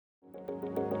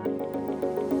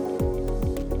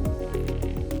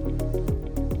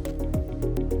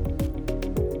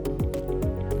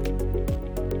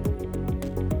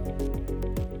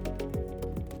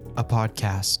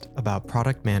podcast about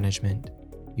product management,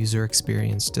 user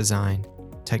experience design,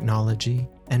 technology,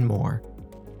 and more.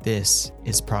 This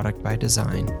is Product by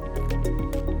Design.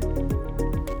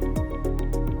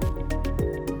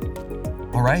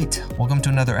 All right, welcome to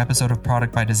another episode of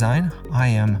Product by Design. I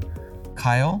am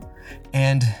Kyle,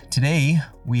 and today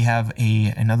we have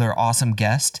another awesome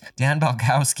guest, Dan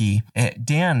Balkowski.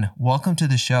 Dan, welcome to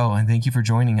the show, and thank you for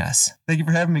joining us. Thank you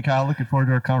for having me, Kyle. Looking forward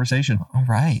to our conversation. All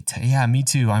right. Yeah, me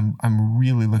too. I'm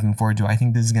really looking forward to it. I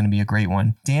think this is going to be a great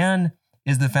one. Dan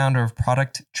is the founder of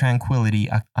Product Tranquility,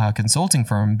 a consulting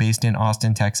firm based in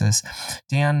Austin, Texas.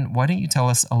 Dan, why don't you tell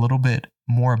us a little bit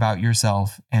more about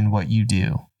yourself and what you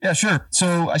do? Yeah, sure.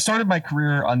 So I started my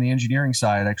career on the engineering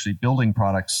side, actually building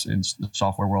products in the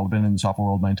software world. I've been in the software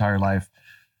world my entire life.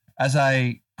 As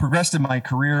I progressed in my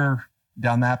career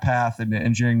down that path into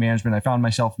engineering management, I found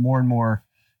myself more and more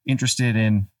interested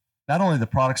in not only the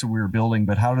products that we were building,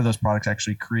 but how do those products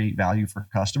actually create value for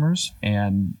customers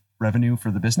and revenue for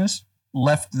the business.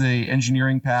 Left the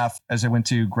engineering path as I went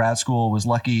to grad school, was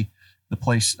lucky. The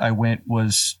place I went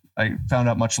I found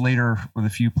out much later, were the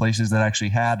few places that actually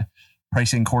had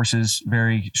pricing courses,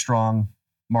 very strong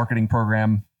marketing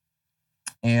program,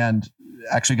 and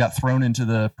actually got thrown into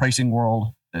the pricing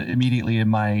world immediately in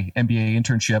my MBA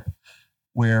internship,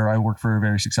 where I worked for a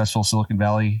very successful Silicon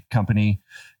Valley company.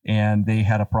 And they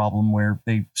had a problem where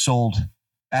they sold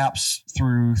apps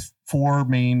through 4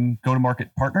 main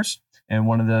go-to-market partners. And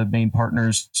one of the main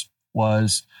partners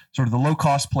was sort of the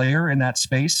low-cost player in that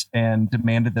space and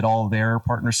demanded that all of their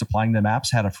partners supplying them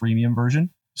apps had a freemium version.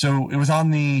 So it was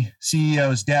on the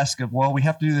CEO's desk of, well, we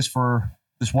have to do this for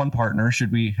this one partner.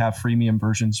 Should we have freemium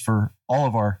versions for all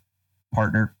of our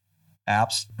partner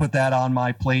apps? Put that on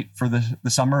my plate for the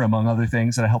summer, among other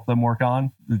things that I helped them work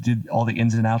on. We did all the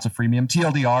ins and outs of freemium.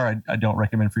 TLDR, I don't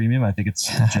recommend freemium. I think it's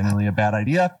generally a bad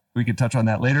idea. We could touch on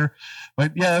that later.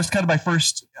 But yeah, that was kind of my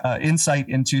first insight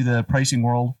into the pricing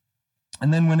world.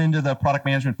 And then went into the product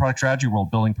management, product strategy world,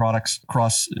 building products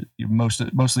across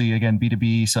mostly, again,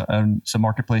 B2B, some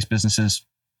marketplace businesses,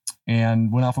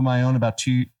 and went off on my own about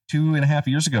two and a half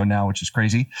years ago now, which is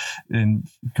crazy, and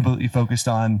completely focused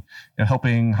on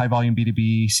helping high volume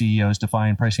B2B CEOs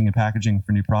define pricing and packaging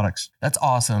for new products. That's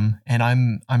awesome. And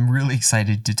I'm really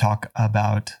excited to talk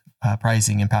about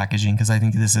pricing and packaging, because I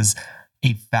think this is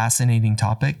a fascinating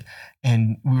topic.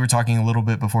 And we were talking a little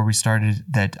bit before we started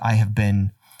that I have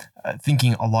been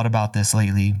thinking a lot about this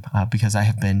lately because I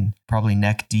have been probably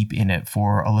neck deep in it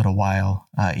for a little while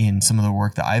in some of the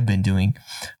work that I've been doing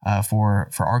for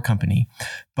our company.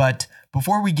 But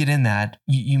before we get in that,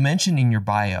 you mentioned in your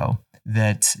bio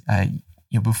that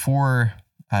before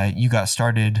you got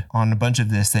started on a bunch of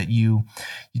this, that you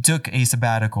took a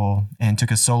sabbatical and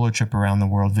took a solo trip around the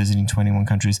world visiting 21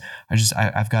 countries.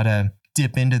 I've got to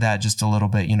dip into that just a little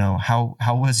bit. How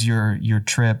was your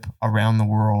trip around the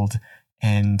world?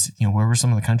 And, where were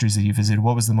some of the countries that you visited?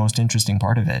 What was the most interesting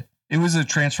part of it? It was a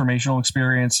transformational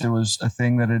experience. It was a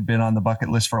thing that had been on the bucket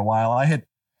list for a while.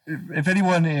 If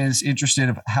anyone is interested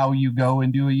of how you go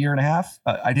and do a year and a half,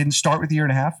 I didn't start with a year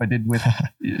and a half. I did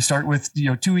start with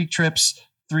 2-week trips,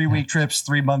 3-week trips,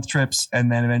 3-month trips.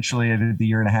 And then eventually I did the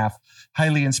year and a half,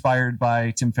 highly inspired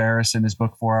by Tim Ferriss and his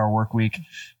book, 4 Hour Workweek.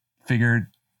 Figured,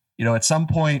 at some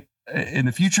point in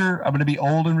the future, I'm going to be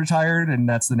old and retired. And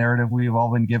that's the narrative we've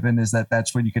all been given, is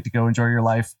that's when you get to go enjoy your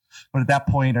life. But at that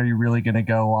point, are you really going to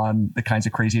go on the kinds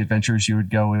of crazy adventures you would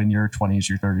go in your 20s,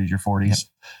 your 30s, your 40s? Yep.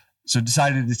 So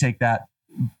decided to take that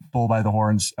bull by the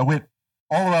horns. I went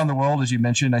all around the world, as you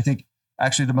mentioned. I think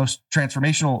actually the most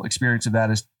transformational experience of that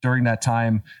is during that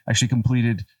time, I actually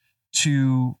completed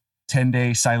 2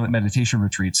 10-day silent meditation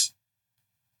retreats,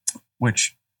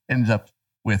 which ended up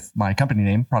with my company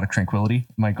name, Product Tranquility.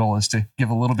 My goal is to give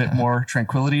a little bit more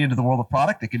tranquility into the world of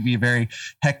product. It can be a very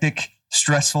hectic,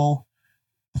 stressful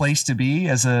place to be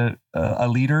as a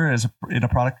leader, in a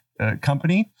product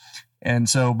company. And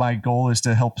so my goal is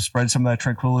to help spread some of that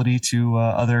tranquility to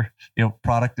other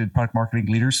product and product marketing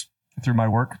leaders through my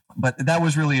work. But that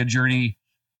was really a journey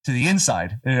to the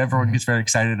inside. Everyone gets very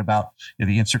excited about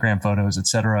the Instagram photos, et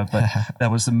cetera. But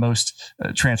that was the most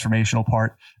transformational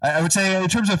part. I would say in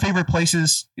terms of favorite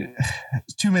places,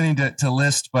 too many to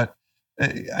list, but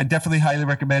I definitely highly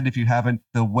recommend, if you haven't,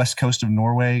 the west coast of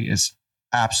Norway is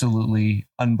absolutely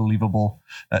unbelievable.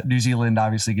 New Zealand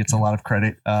obviously gets a lot of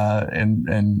credit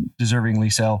and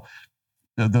deservingly so.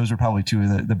 Those are probably 2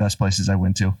 of the best places I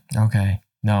went to. Okay.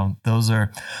 No, those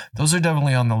are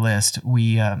definitely on the list.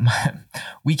 We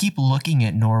keep looking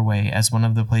at Norway as one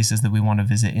of the places that we want to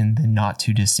visit in the not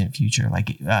too distant future.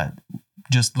 Like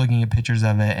just looking at pictures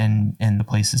of it and the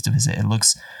places to visit, it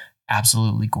looks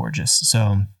absolutely gorgeous.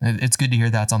 So it's good to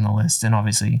hear that's on the list. And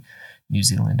obviously New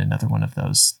Zealand, another one of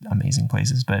those amazing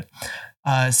places, but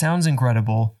sounds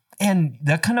incredible. And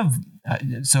that kind of,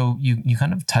 so you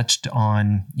kind of touched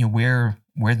on,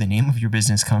 where the name of your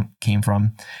business came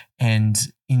from, and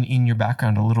in your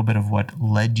background, a little bit of what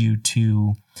led you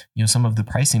to, some of the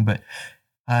pricing. But,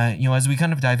 as we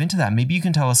kind of dive into that, maybe you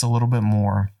can tell us a little bit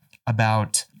more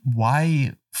about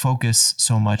why focus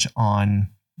so much on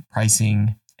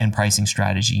pricing and pricing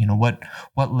strategy.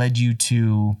 What led you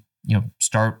to,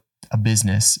 start a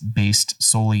business based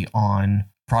solely on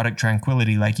product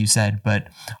tranquility, like you said, but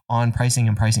on pricing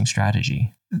and pricing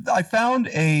strategy? I found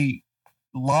a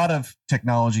lot of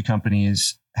technology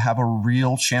companies have a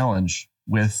real challenge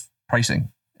with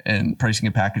pricing and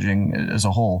packaging as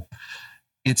a whole.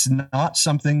 It's not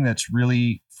something that's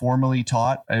really formally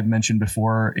taught. I mentioned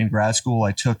before, in grad school,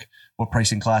 I took what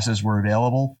pricing classes were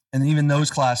available. And even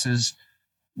those classes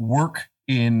work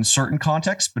in certain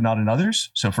contexts, but not in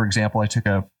others. So for example, I took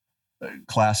a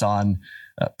class on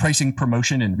pricing,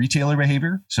 promotion, and retailer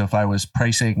behavior. So if I was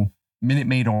pricing Minute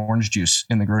Maid orange juice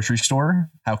in the grocery store,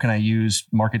 how can I use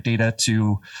market data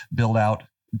to build out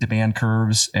demand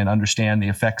curves and understand the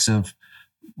effects of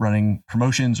running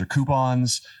promotions or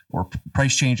coupons or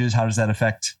price changes? How does that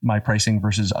affect my pricing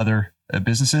versus other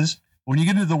businesses? When you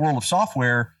get into the world of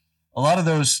software, a lot of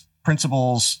those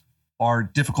principles are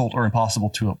difficult or impossible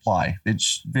to apply.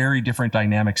 It's very different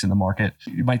dynamics in the market.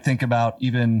 You might think about,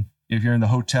 even if you're in the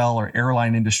hotel or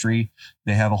airline industry,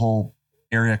 they have a whole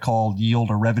area called yield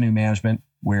or revenue management,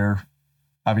 where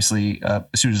obviously as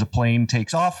soon as a plane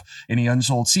takes off, any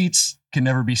unsold seats can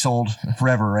never be sold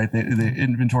forever, right? The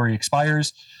inventory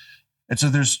expires. And so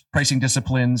there's pricing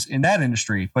disciplines in that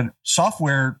industry. But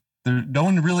software, no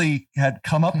one really had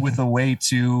come up with a way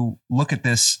to look at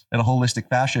this in a holistic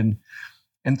fashion.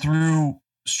 And through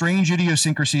strange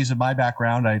idiosyncrasies of my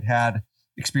background, I'd had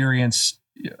experience,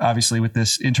 obviously, with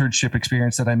this internship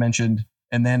experience that I mentioned.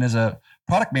 And then as a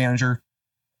product manager,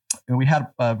 we had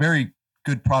a very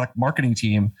good product marketing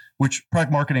team, which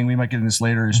product marketing, we might get into this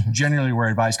later, is generally where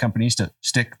I advise companies to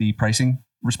stick the pricing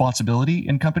responsibility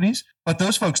in companies. But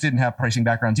those folks didn't have pricing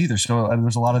backgrounds either. So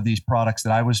there's a lot of these products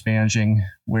that I was managing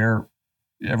where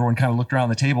everyone kind of looked around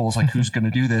the tables like, who's going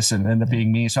to do this? And ended up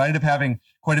being me. So I ended up having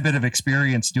quite a bit of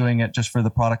experience doing it just for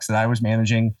the products that I was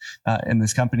managing in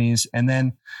these companies. And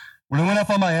then when I went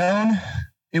off on my own,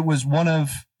 it was one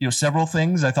of several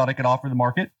things I thought I could offer the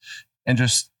market. And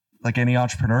just like any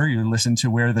entrepreneur, you listen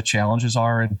to where the challenges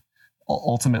are, and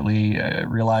ultimately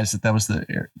realize that was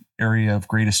the area of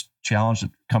greatest challenge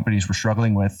that companies were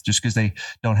struggling with, just because they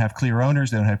don't have clear owners,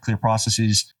 they don't have clear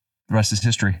processes. The rest is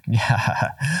history.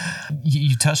 Yeah.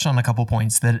 You touched on a couple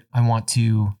points that I want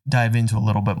to dive into a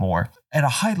little bit more. At a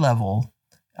high level,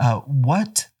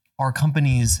 what are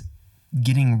companies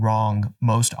getting wrong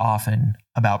most often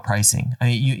about pricing? I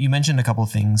mean, you mentioned a couple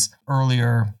of things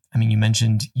earlier. I mean, you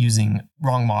mentioned using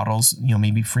wrong models,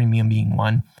 maybe freemium being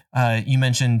one. You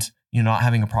mentioned, not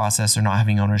having a process or not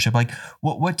having ownership. Like,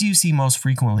 what do you see most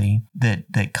frequently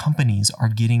that companies are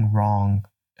getting wrong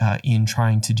in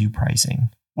trying to do pricing?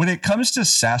 When it comes to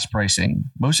SaaS pricing,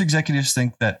 most executives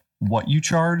think that what you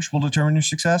charge will determine your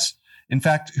success. In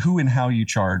fact, who and how you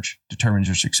charge determines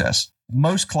your success.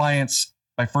 Most clients,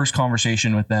 my first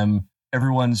conversation with them,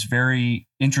 everyone's very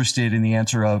interested in the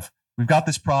answer of, we've got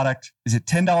this product. Is it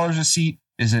 $10 a seat?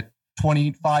 Is it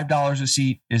 $25 a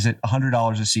seat? Is it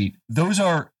 $100 a seat? Those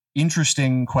are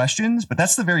interesting questions, but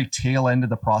that's the very tail end of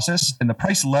the process. And the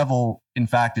price level, in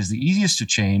fact, is the easiest to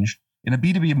change. In a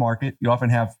B2B market, you often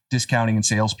have discounting and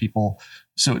salespeople.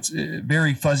 So it's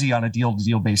very fuzzy on a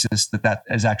deal-to-deal basis that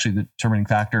is actually the determining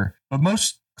factor. But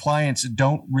most clients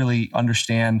don't really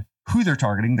understand who they're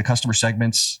targeting, the customer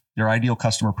segments, their ideal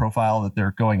customer profile that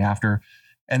they're going after,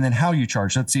 and then how you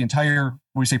charge. That's the entire,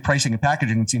 when we say pricing and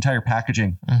packaging, it's the entire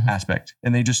packaging aspect.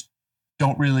 And they just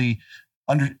don't really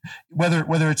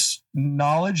whether it's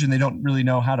knowledge and they don't really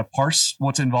know how to parse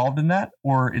what's involved in that,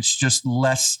 or it's just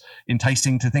less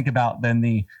enticing to think about than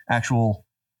the actual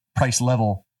price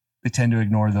level. They tend to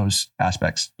ignore those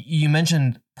aspects. You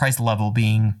mentioned price level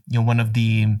being, one of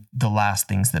the last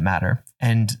things that matter,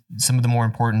 and some of the more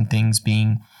important things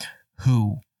being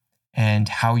who and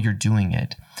how you're doing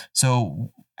it.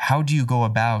 So how do you go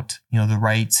about,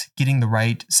 getting the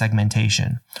right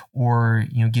segmentation, or,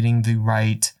 getting the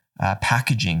right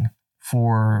packaging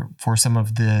for some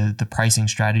of the pricing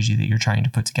strategy that you're trying to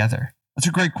put together? That's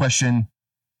a great question.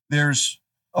 There's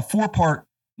a 4-part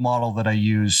model that I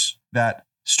use that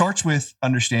starts with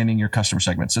understanding your customer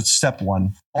segments. That's step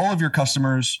 1. All of your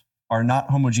customers are not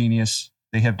homogeneous.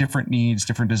 They have different needs,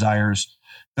 different desires.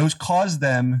 Those cause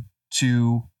them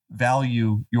to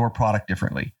value your product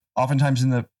differently. Oftentimes in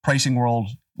the pricing world,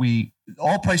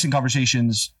 all pricing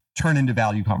conversations turn into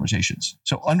value conversations.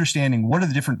 So understanding what are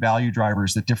the different value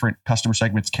drivers that different customer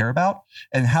segments care about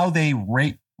and how they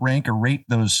rank or rate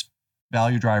those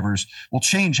value drivers will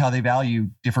change how they value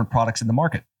different products in the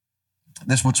market.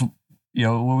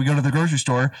 When we go to the grocery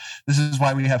store, this is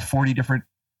why we have 40 different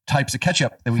types of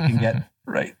ketchup that we can get,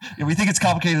 right? We think it's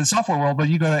complicated in the software world, but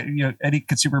you go to any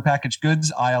consumer packaged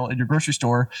goods aisle in your grocery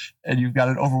store and you've got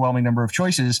an overwhelming number of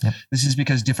choices. Yep. This is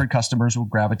because different customers will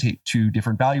gravitate to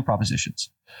different value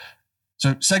propositions.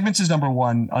 So segments is number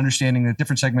one, understanding that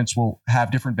different segments will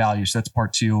have different values. That's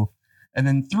part two. And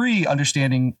then three,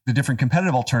 understanding the different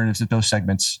competitive alternatives that those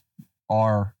segments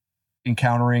are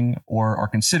encountering or are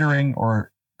considering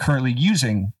or currently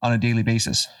using on a daily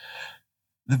basis.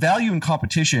 The value and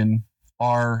competition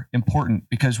are important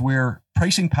because where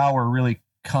pricing power really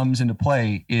comes into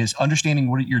play is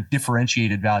understanding what your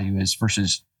differentiated value is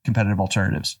versus competitive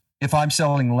alternatives. If I'm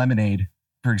selling lemonade,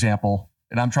 for example,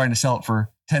 and I'm trying to sell it for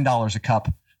 $10 a cup,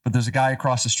 but there's a guy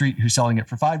across the street who's selling it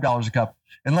for $5 a cup,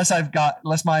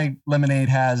 unless my lemonade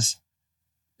has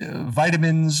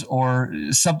vitamins or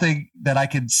something that I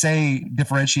could say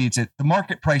differentiates it, the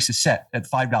market price is set at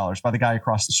 $5 by the guy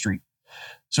across the street.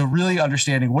 So really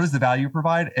understanding what is the value you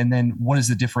provide and then what is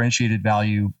the differentiated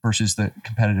value versus the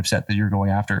competitive set that you're going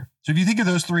after. So if you think of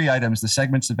those three items, the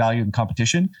segments, the value, and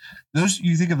competition, those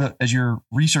you think of as your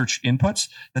research inputs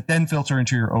that then filter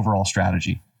into your overall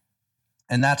strategy.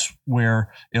 And that's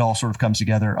where it all sort of comes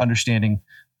together, understanding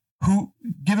who,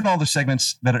 given all the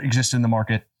segments that exist in the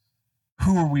market,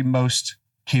 who are we most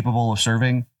capable of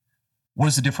serving? What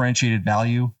is the differentiated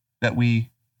value that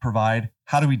we provide?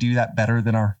 How do we do that better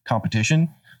than our competition?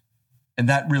 And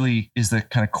that really is the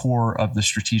kind of core of the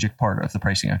strategic part of the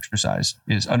pricing exercise,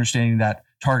 is understanding that,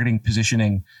 targeting,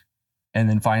 positioning, and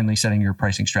then finally setting your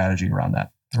pricing strategy around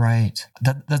that. Right.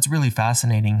 That's really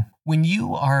fascinating. When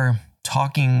you are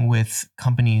talking with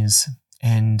companies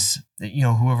and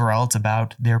whoever else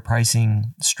about their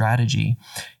pricing strategy,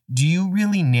 do you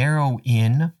really narrow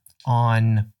in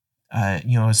on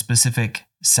a specific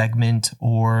segment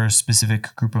or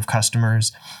specific group of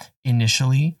customers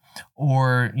initially,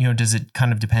 or does it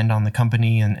kind of depend on the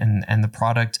company and the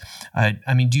product?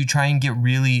 Do you try and get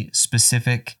really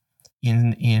specific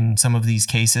in some of these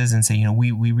cases and say,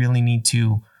 we really need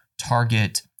to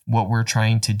target what we're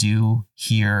trying to do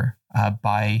here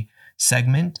by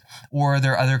segment, or are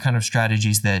there other kind of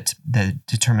strategies that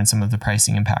determine some of the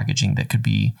pricing and packaging that could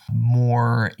be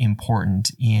more important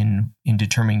in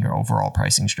determining your overall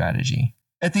pricing strategy?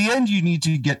 At the end, you need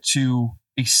to get to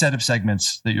a set of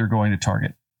segments that you're going to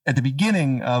target. At the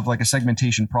beginning of like a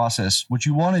segmentation process, what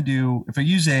you want to do, if I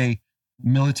use a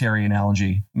military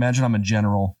analogy, imagine I'm a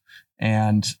general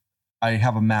and I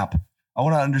have a map. I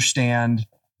want to understand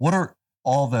what are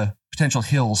all the potential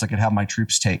hills I could have my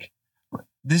troops take.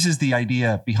 This is the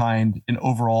idea behind an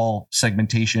overall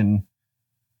segmentation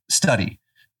study.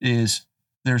 Is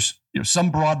there's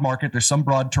some broad market, there's some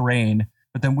broad terrain,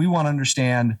 but then we want to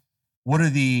understand what are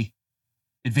the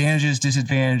advantages,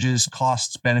 disadvantages,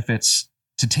 costs, benefits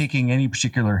to taking any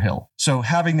particular hill. So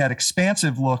having that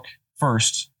expansive look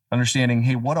first, understanding,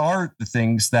 hey, what are the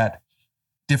things that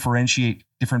differentiate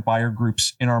different buyer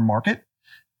groups in our market?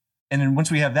 And then once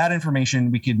we have that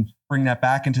information, we can bring that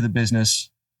back into the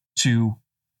business to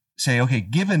say, okay,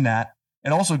 given that,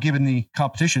 and also given the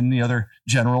competition, the other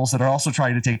generals that are also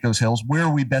trying to take those hills, where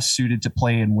are we best suited to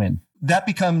play and win? That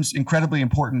becomes incredibly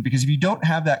important because if you don't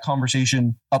have that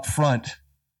conversation up front,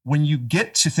 when you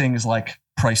get to things like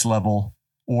price level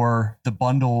or the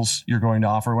bundles you're going to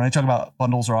offer, when I talk about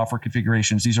bundles or offer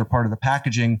configurations, these are part of the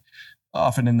packaging.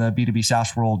 Often in the B2B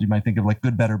SaaS world, you might think of like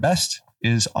good, better, best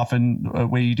is often a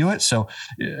way you do it. So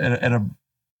at a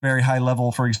very high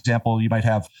level, for example, you might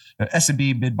have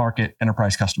SMB, mid-market,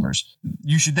 enterprise customers.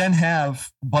 You should then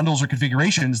have bundles or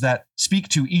configurations that speak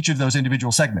to each of those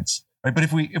individual segments, right? But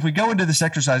if we go into this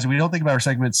exercise and we don't think about our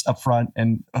segments up front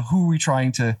and who are we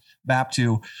trying to map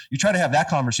to, you try to have that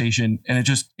conversation and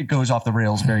it goes off the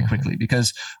rails very quickly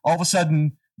because all of a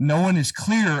sudden no one is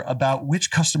clear about which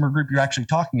customer group you're actually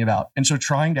talking about. And so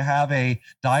trying to have a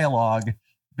dialogue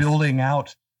building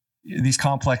out these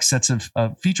complex sets of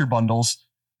feature bundles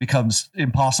becomes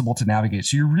impossible to navigate.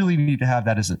 So you really need to have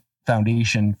that as a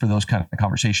foundation for those kind of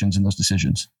conversations and those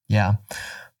decisions. Yeah.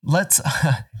 Let's,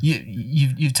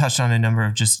 you've touched on a number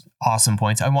of just awesome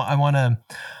points. I want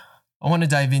to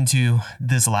dive into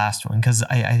this last one because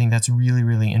I think that's really,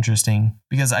 really interesting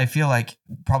because I feel like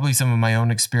probably some of my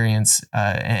own experience,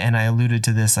 and I alluded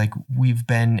to this, like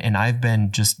I've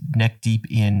been just neck deep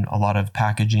in a lot of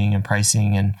packaging and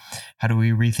pricing and how do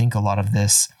we rethink a lot of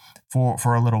this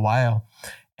for a little while.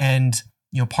 And,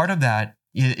 part of that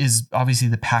is obviously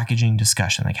the packaging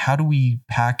discussion. Like, how do we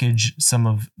package some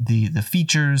of the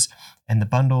features and the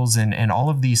bundles and all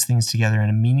of these things together in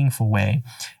a meaningful way?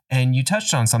 And you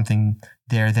touched on something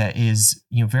there that is,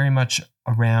 very much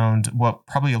around what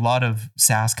probably a lot of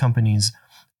SaaS companies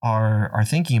are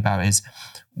thinking about is,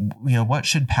 what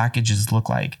should packages look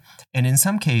like? And in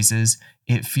some cases,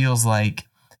 it feels like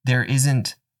there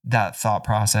isn't that thought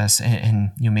process.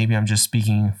 And maybe I'm just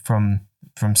speaking from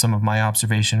some of my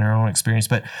observation or own experience,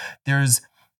 but there's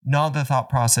not the thought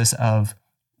process of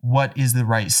what is the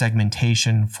right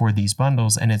segmentation for these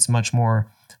bundles. And it's much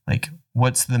more like,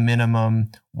 what's the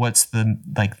minimum, what's the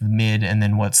mid, and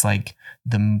then what's like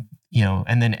the,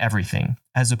 and then everything,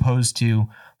 as opposed to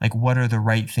like, what are the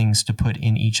right things to put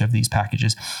in each of these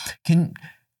packages?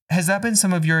 Has that been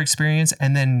some of your experience?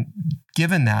 And then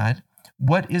given that,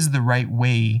 what is the right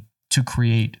way to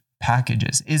create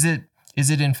packages? Is it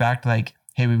in fact like,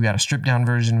 hey, we've got a stripped down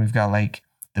version, we've got like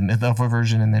the mid-level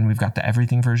version, and then we've got the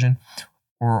everything version?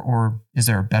 Or is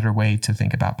there a better way to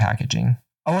think about packaging?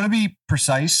 I want to be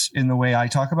precise in the way I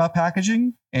talk about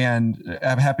packaging, and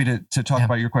I'm happy to talk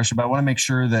about your question, but I want to make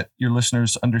sure that your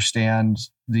listeners understand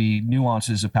the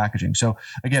nuances of packaging. So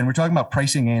again, we're talking about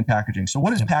pricing and packaging. So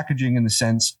what is packaging in the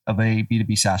sense of a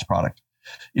B2B SaaS product?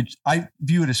 I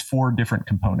view it as 4 different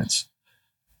components.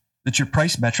 That's your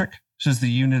price metric. So it's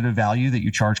the unit of value that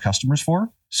you charge customers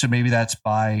for. So maybe that's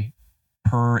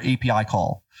per API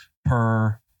call,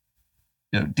 per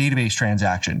database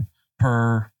transaction,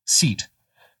 per seat.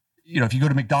 If you go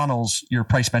to McDonald's, your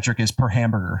price metric is per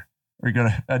hamburger. Or you go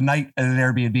to a night at an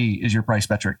Airbnb is your price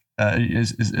metric,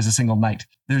 is a single night.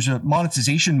 There's a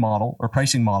monetization model or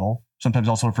pricing model, sometimes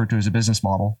also referred to as a business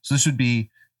model. So this would be,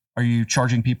 are you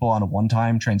charging people on a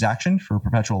one-time transaction for a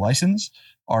perpetual license?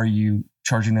 Are you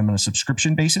charging them on a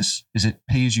subscription basis? Is it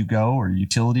pay-as-you-go or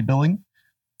utility billing?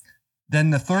 Then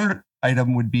the third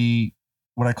item would be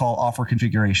what I call offer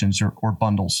configurations or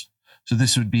bundles. So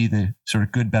this would be the sort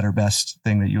of good, better, best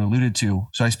thing that you alluded to.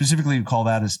 So I specifically would call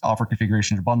that as offer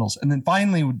configurations or bundles. And then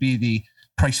finally would be the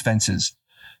price fences.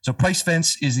 So price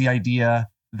fence is the idea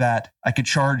that I could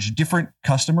charge different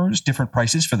customers different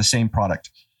prices for the same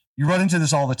product. You run into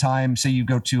this all the time. Say you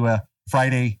go to a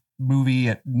Friday movie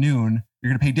at noon, you're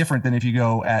going to pay different than if you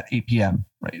go at 8 p.m.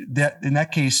 Right? In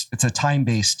that case, it's a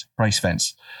time-based price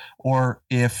fence. Or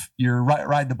if you're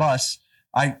ride the bus,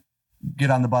 I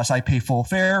get on the bus, I pay full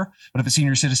fare. But if a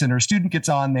senior citizen or a student gets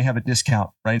on, they have a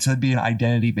discount, right? So it'd be an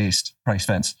identity-based price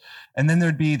fence. And then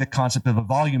there'd be the concept of a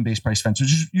volume-based price fence,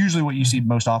 which is usually what you see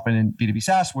most often in B2B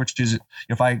SaaS, which is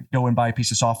if I go and buy a piece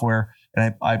of software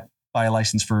and I buy a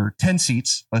license for 10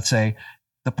 seats, let's say,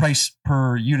 the price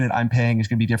per unit I'm paying is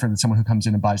going to be different than someone who comes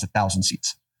in and buys 1,000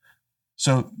 seats.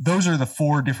 So those are the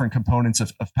 4 different components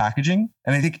of packaging.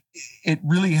 And I think it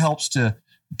really helps to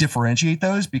differentiate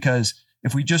those, because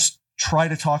if we just try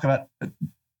to talk about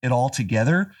it all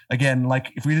together, again,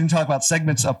 like if we didn't talk about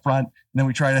segments up front, and then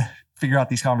we try to figure out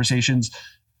these conversations,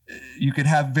 you could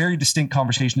have very distinct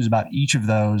conversations about each of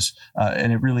those,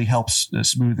 and it really helps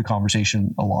smooth the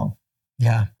conversation along.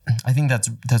 Yeah, I think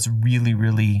that's really,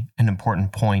 really an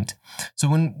important point. So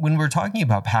when we're talking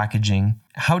about packaging,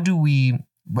 how do we,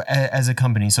 as a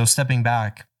company, so stepping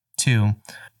back to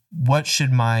what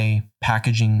should my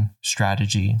packaging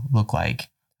strategy look like?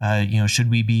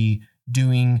 Should we be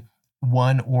doing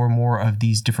one or more of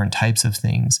these different types of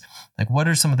things? Like, what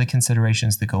are some of the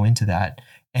considerations that go into that?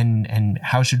 And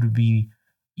how should we be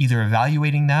either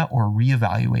evaluating that or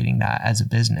reevaluating that as a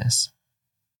business?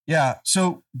 Yeah.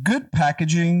 So good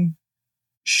packaging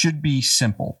should be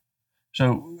simple.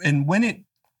 So, and when it's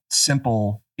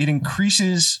simple, it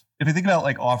increases. If I think about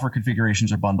like offer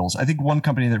configurations or bundles, I think one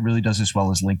company that really does this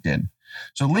well is LinkedIn.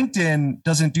 So LinkedIn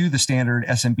doesn't do the standard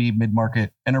SMB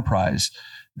mid-market enterprise.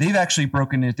 They've actually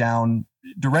broken it down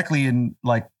directly in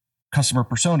like customer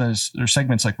personas or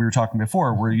segments like we were talking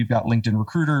before, where you've got LinkedIn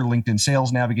Recruiter, LinkedIn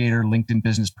Sales Navigator, LinkedIn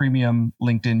Business Premium,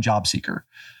 LinkedIn Job Seeker.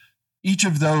 Each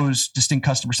of those distinct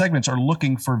customer segments are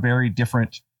looking for very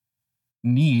different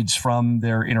needs from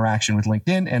their interaction with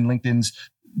LinkedIn, and LinkedIn's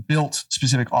built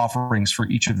specific offerings for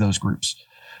each of those groups.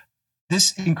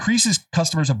 This increases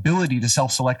customers' ability to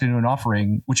self-select into an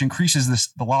offering, which increases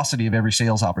this velocity of every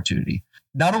sales opportunity.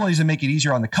 Not only does it make it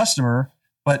easier on the customer,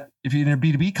 but if you're in a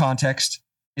B2B context,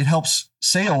 it helps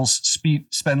sales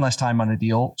spend less time on a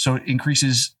deal. So it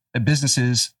increases a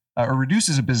business's or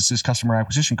reduces a business's customer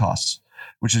acquisition costs,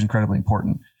 which is incredibly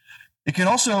important. It can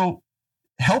also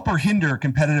help or hinder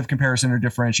competitive comparison or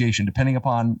differentiation, depending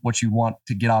upon what you want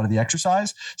to get out of the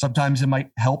exercise. Sometimes it might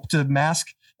help to mask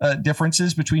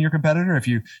differences between your competitor if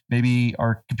you maybe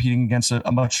are competing against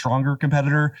a much stronger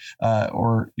competitor,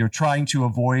 or you're trying to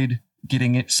avoid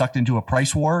getting it sucked into a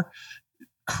price war.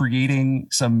 Creating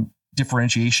some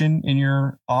differentiation in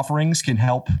your offerings can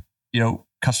help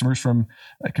customers from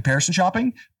comparison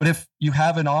shopping. But if you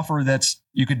have an offer that's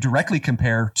you could directly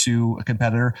compare to a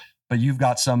competitor, but you've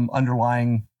got some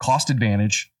underlying cost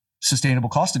advantage, sustainable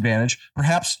cost advantage,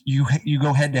 perhaps you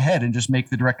go head to head and just make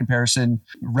the direct comparison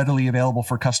readily available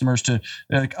for customers to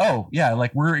like, oh yeah,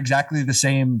 like we're exactly the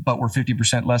same, but we're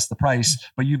 50% less the price,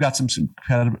 but you've got some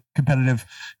competitive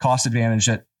cost advantage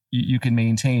that you can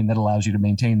maintain that allows you to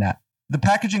maintain that. The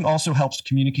packaging also helps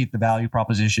communicate the value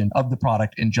proposition of the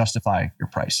product and justify your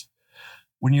price.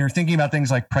 When you're thinking about things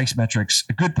like price metrics,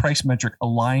 a good price metric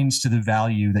aligns to the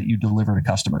value that you deliver to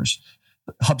customers.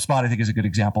 HubSpot, I think, is a good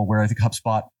example where I think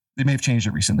HubSpot, they may have changed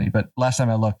it recently, but last time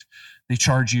I looked, they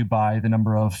charge you by the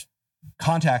number of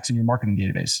contacts in your marketing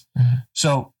database. Mm-hmm.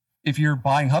 So if you're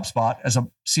buying HubSpot as a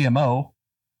CMO,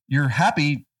 you're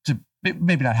happy to,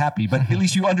 maybe not happy, but at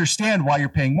least you understand why you're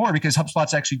paying more because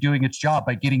HubSpot's actually doing its job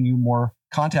by getting you more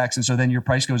contacts. And so then your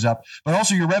price goes up, but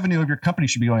also your revenue of your company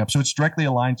should be going up. So it's directly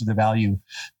aligned to the value.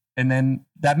 And then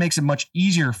that makes it much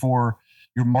easier for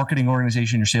your marketing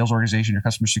organization, your sales organization, your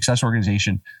customer success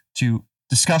organization to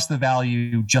discuss the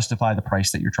value, justify the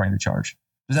price that you're trying to charge.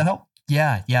 Does that help?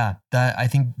 Yeah. I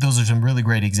think those are some really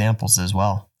great examples as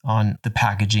well on the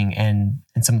packaging and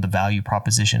some of the value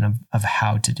proposition of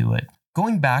how to do it.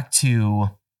 Going back to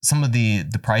some of the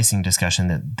pricing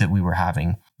discussion that we were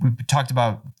having, we talked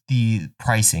about the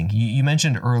pricing. You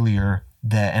mentioned earlier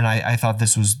that, and I thought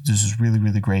this was really,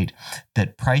 really great,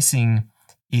 that pricing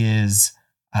is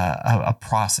a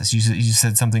process. You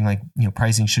said something like,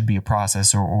 pricing should be a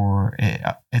process or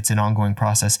it's an ongoing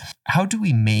process. How do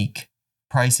we make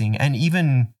pricing, and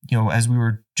even, as we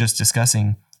were just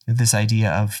discussing, this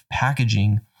idea of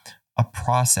packaging a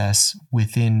process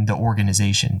within the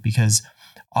organization? Because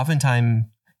oftentimes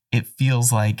it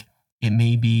feels like it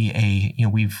may be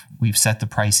we've set the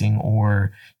pricing,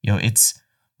 or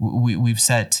we've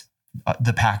set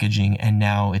the packaging and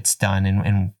now it's done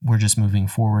and we're just moving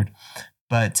forward.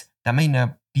 But that may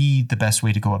not be the best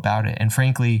way to go about it. And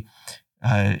frankly,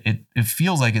 it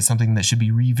feels like it's something that should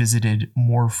be revisited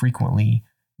more frequently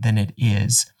than it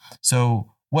is.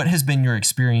 So what has been your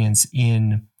experience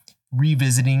in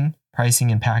revisiting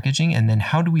pricing and packaging? And then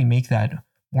how do we make that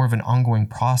more of an ongoing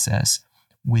process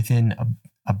within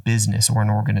a business or an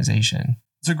organization?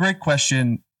 It's a great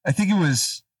question. I think it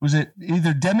was it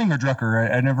either Deming or Drucker?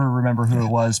 I never remember who it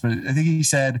was, but I think he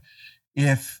said,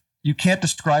 if you can't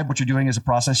describe what you're doing as a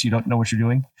process, you don't know what you're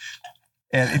doing.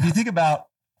 And if you think about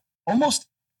almost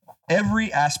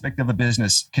every aspect of a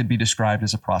business can be described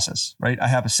as a process, right? I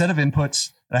have a set of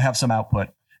inputs and I have some output.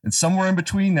 And somewhere in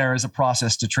between there is a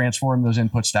process to transform those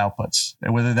inputs to outputs.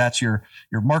 And whether that's your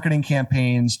marketing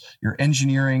campaigns, your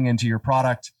engineering into your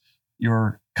product,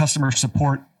 your customer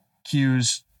support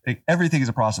queues, everything is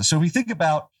a process. So if we think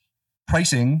about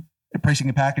pricing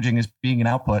and packaging as being an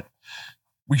output,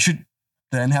 we should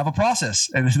then have a process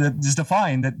and that is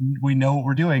defined, that we know what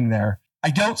we're doing there. I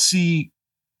don't see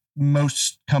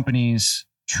most companies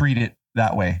treat it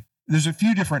that way. There's a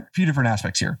few different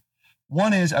aspects here.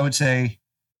 One is, I would say,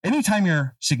 anytime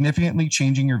you're significantly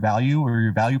changing your value or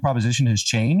your value proposition has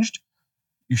changed,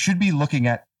 you should be looking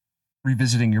at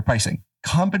revisiting your pricing.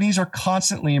 Companies are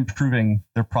constantly improving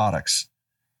their products.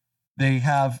 They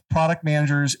have product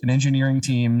managers and engineering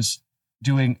teams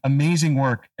doing amazing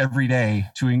work every day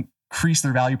to increase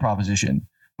their value proposition.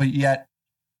 But yet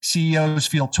CEOs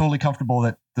feel totally comfortable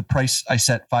that the price I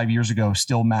set 5 years ago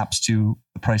still maps to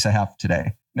the price I have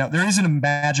today. Now, there isn't a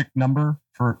magic number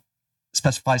for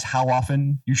specifies how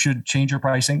often you should change your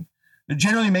pricing. It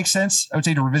generally makes sense, I would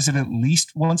say, to revisit at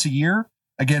least once a year.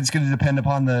 Again, it's going to depend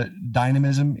upon the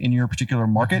dynamism in your particular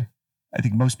market. I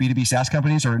think most B2B SaaS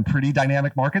companies are in pretty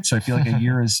dynamic markets, so I feel like a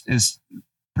year is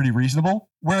pretty reasonable.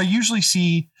 Where I usually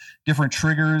see different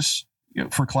triggers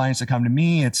for clients that come to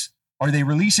me, it's, are they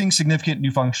releasing significant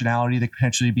new functionality that could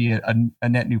potentially be a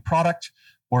net new product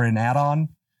or an add-on?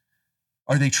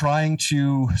 Are they trying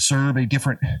to serve a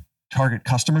different target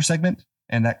customer segment?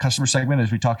 And that customer segment,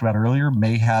 as we talked about earlier,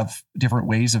 may have different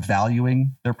ways of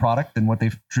valuing their product than what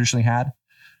they've traditionally had.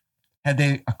 Had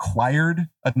they acquired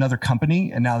another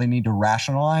company and now they need to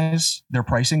rationalize their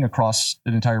pricing across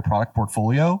an entire product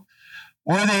portfolio?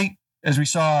 Or are they, as we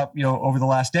saw, over the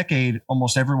last decade,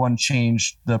 almost everyone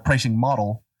changed the pricing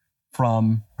model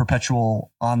from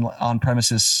perpetual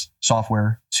on-premises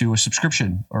software to a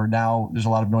subscription, or now there's a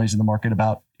lot of noise in the market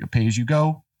about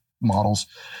pay-as-you-go models.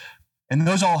 And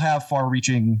those all have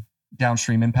far-reaching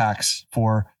downstream impacts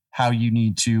for how you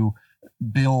need to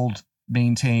build,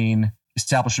 maintain,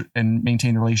 establish, and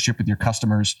maintain the relationship with your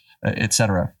customers, et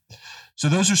cetera. So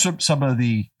those are some of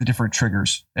the different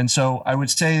triggers. And so I would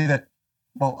say that,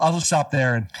 well, I'll just stop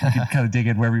there and you can kind of dig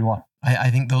in wherever you want. I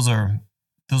think those are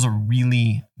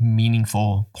really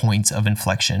meaningful points of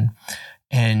inflection,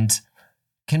 and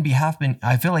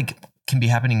I feel like can be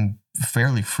happening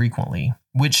fairly frequently,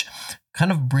 which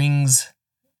kind of brings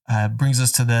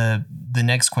us to the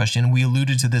next question. We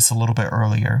alluded to this a little bit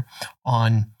earlier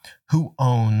on who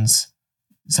owns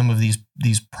some of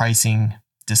these pricing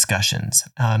discussions.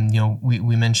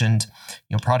 We mentioned,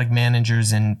 product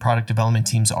managers and product development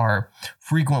teams are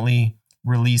frequently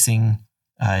releasing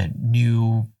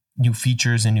new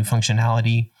features and new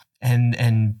functionality,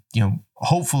 and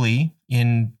hopefully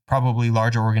in probably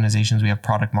larger organizations we have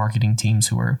product marketing teams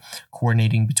who are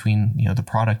coordinating between the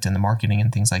product and the marketing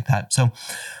and things like that. So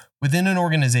within an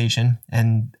organization,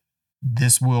 and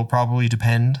this will probably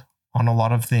depend on a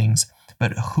lot of things,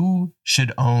 but who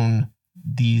should own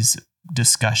these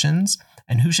discussions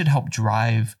and who should help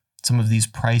drive some of these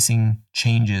pricing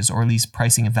changes, or at least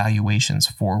pricing evaluations,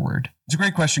 forward? It's a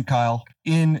great question, Kyle.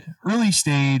 In early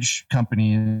stage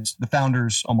companies, the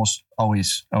founders almost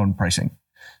always own pricing.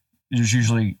 There's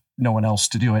usually no one else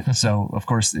to do it. So of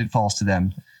course it falls to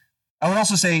them. I would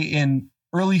also say in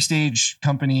early stage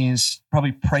companies,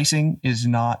 probably pricing is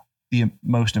not the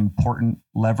most important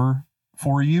lever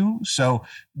for you. So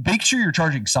make sure you're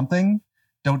charging something.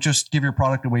 Don't just give your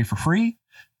product away for free.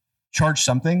 Charge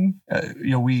something.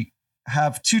 We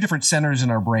have two different centers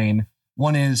in our brain.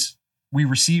 One is we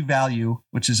receive value,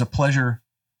 which is a pleasure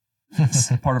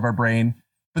part of our brain.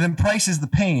 But then price is the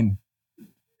pain.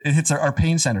 It hits our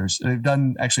pain centers. They've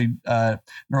done actually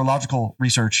neurological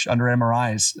research under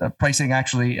MRIs. Pricing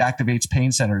actually activates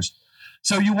pain centers.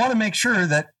 So you want to make sure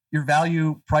that your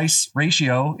value price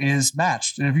ratio is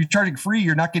matched. And if you're charging free,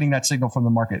 you're not getting that signal from the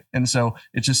market. And so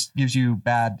it just gives you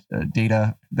bad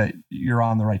data that you're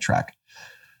on the right track.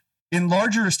 In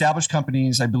larger established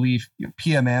companies, I believe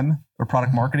PMM or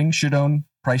product marketing should own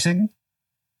pricing.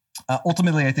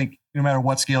 Ultimately, I think no matter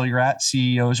what scale you're at,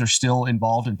 CEOs are still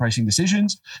involved in pricing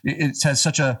decisions. It has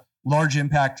such a large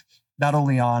impact, not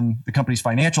only on the company's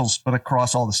financials, but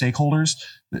across all the stakeholders.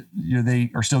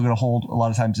 They are still going to hold a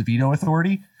lot of times the veto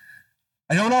authority.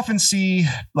 I don't often see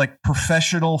like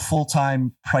professional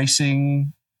full-time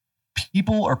pricing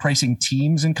people or pricing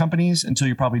teams in companies until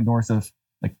you're probably north of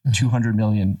like 200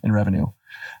 million in revenue.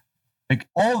 Like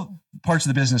all parts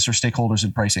of the business are stakeholders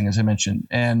in pricing, as I mentioned.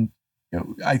 And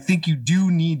I think you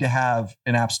do need to have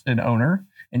an owner,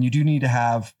 and you do need to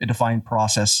have a defined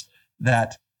process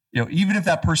that, even if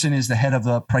that person is the head of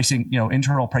the pricing,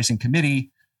 internal pricing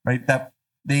committee, right, that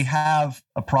they have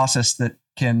a process that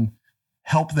can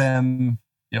help them,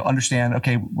 understand,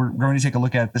 okay, we're going to take a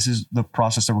look at, this is the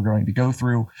process that we're going to go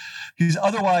through. Because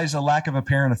otherwise, a lack of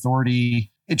apparent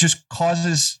authority, it just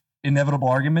causes inevitable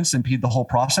arguments, impede the whole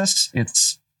process.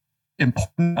 It's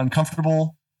important,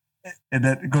 uncomfortable, and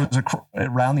that goes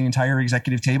around the entire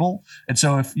executive table. And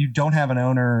so if you don't have an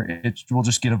owner, it will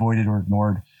just get avoided or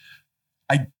ignored.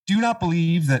 I do not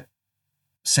believe that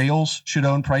sales should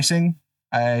own pricing.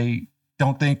 I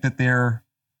don't think that their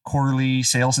quarterly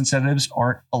sales incentives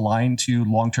aren't aligned to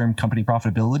long-term company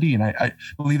profitability. And I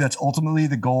believe that's ultimately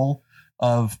the goal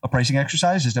of a pricing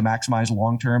exercise, is to maximize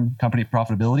long-term company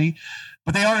profitability.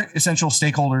 But they are essential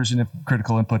stakeholders and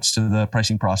critical inputs to the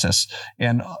pricing process.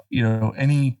 And,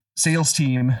 any sales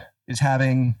team is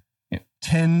having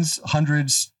tens,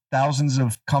 hundreds, thousands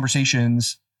of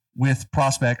conversations with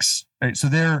prospects, right? So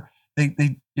they're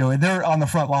on the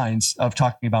front lines of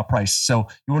talking about price. So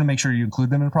you want to make sure you include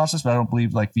them in the process, but I don't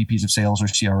believe like VPs of sales or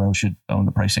CRO should own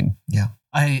the pricing. Yeah,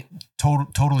 I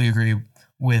totally agree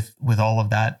with all of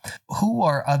that. Who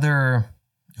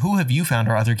have you found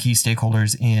are other key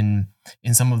stakeholders in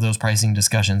some of those pricing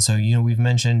discussions? So, we've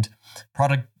mentioned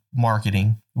product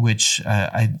marketing, which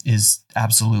is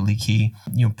absolutely key.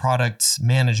 Product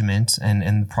management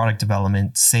and product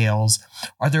development, sales.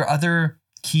 Are there other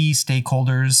key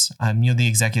stakeholders, the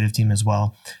executive team as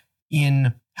well,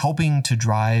 in helping to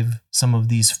drive some of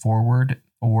these forward,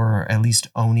 or at least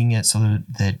owning it so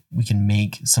that we can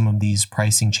make some of these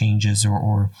pricing changes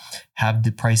or have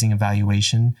the pricing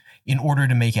evaluation in order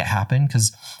to make it happen?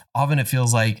 Because often it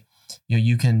feels like,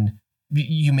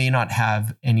 you may not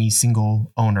have any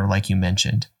single owner, like you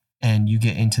mentioned, and you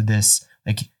get into this,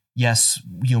 like, yes,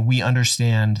 we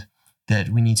understand that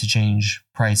we need to change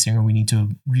pricing or we need to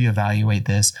reevaluate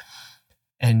this.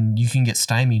 And you can get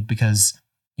stymied because,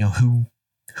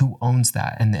 who owns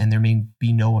that? And there may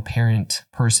be no apparent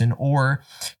person, or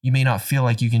you may not feel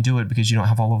like you can do it because you don't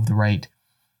have all of the right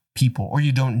people, or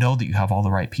you don't know that you have all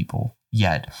the right people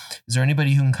yet. Is there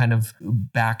anybody who can kind of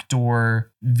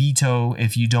backdoor veto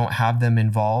if you don't have them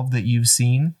involved that you've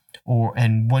seen?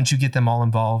 And once you get them all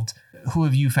involved, who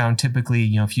have you found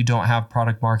typically, if you don't have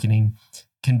product marketing,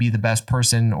 can be the best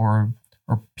person or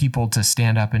people to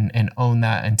stand up and own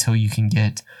that until you can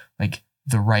get like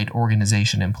the right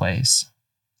organization in place?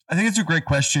 I think it's a great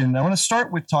question. I want to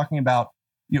start with talking about,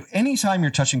 anytime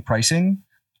you're touching pricing,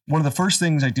 one of the first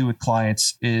things I do with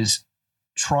clients is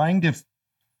trying to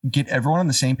get everyone on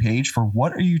the same page for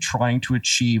what are you trying to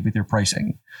achieve with your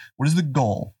pricing? What is the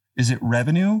goal? Is it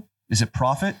revenue? Is it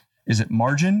profit? Is it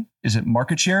margin? Is it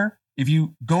market share? If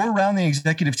you go around the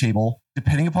executive table,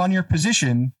 depending upon your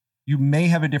position, you may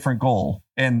have a different goal.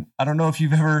 And I don't know if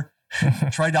you've ever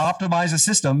tried to optimize a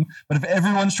system, but if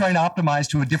everyone's trying to optimize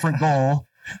to a different goal,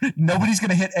 nobody's going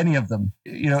to hit any of them.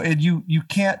 And you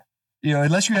can't,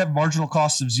 unless you have marginal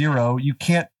costs of zero, you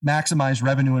can't maximize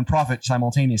revenue and profit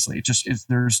simultaneously.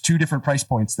 There's two different price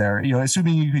points there,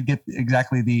 assuming you could get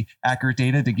exactly the accurate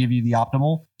data to give you the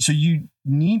optimal. So you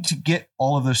need to get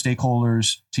all of those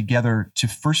stakeholders together to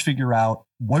first figure out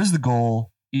what is the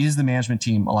goal. Is the management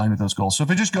team aligned with those goals? So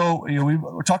if I just go,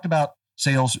 we talked about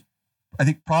sales. I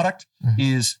think product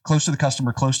is close to the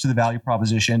customer, close to the value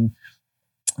proposition.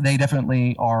 They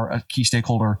definitely are a key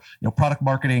stakeholder. Product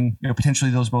marketing,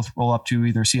 potentially those both roll up to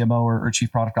either CMO or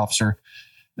chief product officer.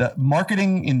 The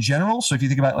marketing in general. So if you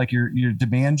think about like your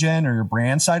demand gen or your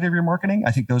brand side of your marketing,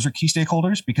 I think those are key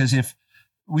stakeholders, because if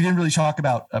we didn't really talk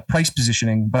about price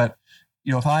positioning, but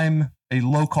if I'm a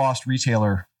low cost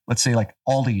retailer, let's say like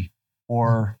Aldi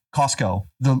or Costco,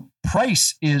 the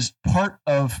price is part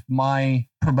of my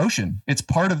promotion. It's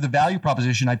part of the value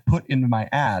proposition I put into my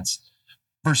ads.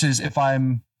 Versus if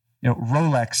I'm,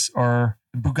 Rolex or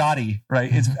Bugatti,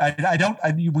 right?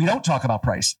 We don't talk about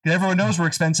price. Everyone knows we're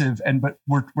expensive, but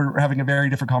we're having a very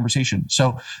different conversation.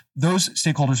 So those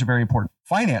stakeholders are very important.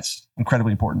 Finance,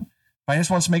 incredibly important.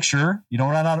 Finance wants to make sure we don't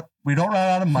run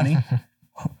out of money.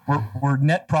 We're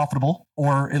net profitable,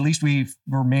 or at least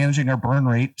we're managing our burn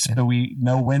rate, so we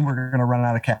know when we're going to run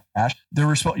out of cash. They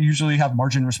usually have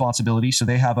margin responsibility, so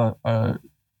they have a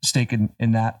stake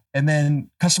in that. And then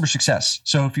customer success.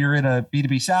 So if you're in a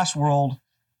B2B SaaS world,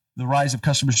 the rise of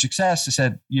customer success has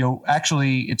said,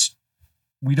 actually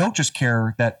we don't just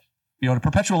care that, in a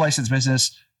perpetual license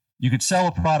business, you could sell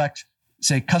a product,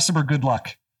 say customer good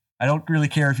luck. I don't really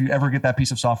care if you ever get that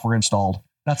piece of software installed.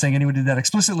 Not saying anyone did that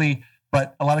explicitly,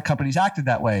 but a lot of companies acted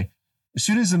that way. As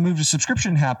soon as the move to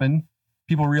subscription happened,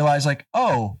 people realized like,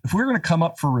 oh, if we're going to come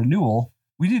up for renewal,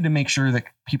 we need to make sure that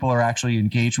people are actually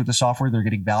engaged with the software. They're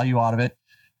getting value out of it.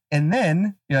 And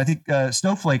then, I think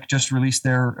Snowflake just released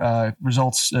their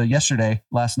results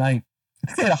last night.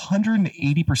 I think they had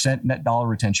 180% net dollar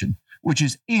retention, which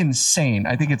is insane.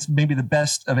 I think it's maybe the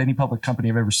best of any public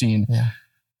company I've ever seen. Yeah.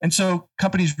 And so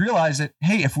companies realize that,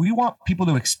 hey, if we want people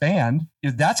to expand,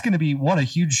 that's going to be a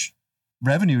huge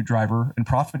revenue driver and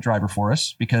profit driver for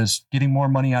us, because getting more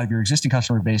money out of your existing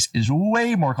customer base is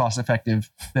way more cost effective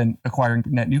than acquiring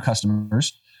net new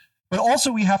customers. But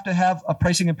also we have to have a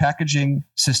pricing and packaging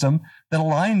system that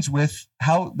aligns with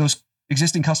how those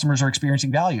existing customers are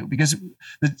experiencing value, because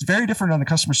it's very different on the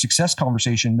customer success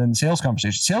conversation than the sales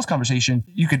conversation. Sales conversation,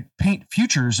 you could paint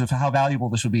futures of how valuable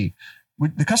this would be.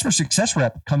 The customer success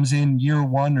rep comes in year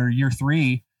 1 or year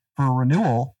 3 for a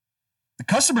renewal. The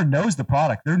customer knows the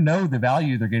product. They know the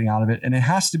value they're getting out of it. And it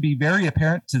has to be very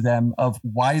apparent to them of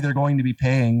why they're going to be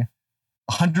paying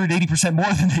 180%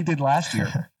 more than they did last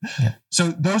year. Yeah. So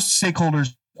those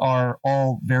stakeholders are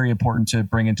all very important to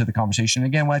bring into the conversation.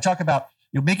 Again, when I talk about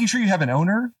making sure you have an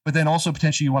owner, but then also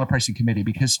potentially you want a pricing committee,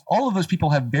 because all of those people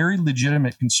have very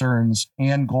legitimate concerns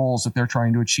and goals that they're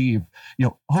trying to achieve,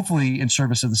 hopefully in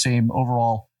service of the same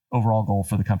overall goal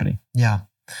for the company. Yeah,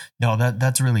 no,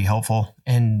 that's really helpful.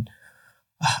 And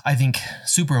I think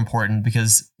super important,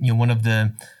 because one of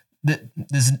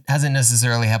this hasn't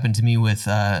necessarily happened to me with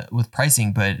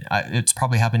pricing, but it's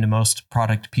probably happened to most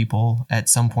product people at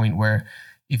some point, where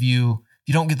if you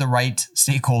don't get the right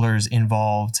stakeholders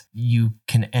involved, you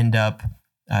can end up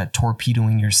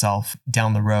torpedoing yourself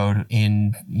down the road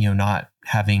in not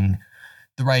having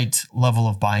the right level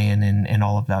of buy-in and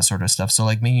all of that sort of stuff. So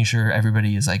like making sure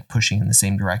everybody is like pushing in the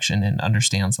same direction and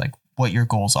understands like what your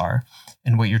goals are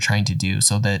and what you're trying to do,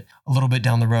 so that a little bit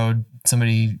down the road,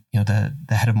 somebody, the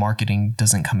head of marketing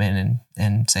doesn't come in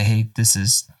and say, hey, this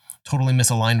is totally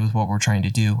misaligned with what we're trying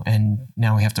to do. And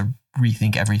now we have to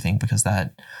rethink everything, because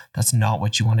that's not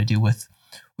what you want to do with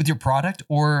your product,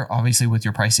 or obviously with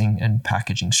your pricing and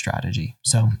packaging strategy.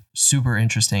 So super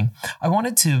interesting. I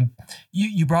wanted to,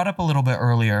 you brought up a little bit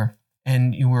earlier,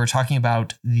 and you were talking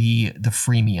about the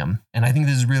freemium. And I think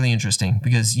this is really interesting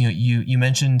because you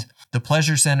mentioned the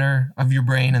pleasure center of your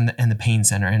brain and the pain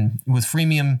center. And with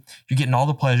freemium, you're getting all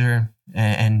the pleasure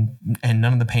and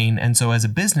none of the pain. And so as a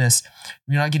business,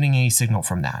 you're not getting any signal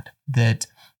from that,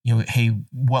 hey,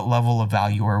 what level of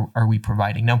value are we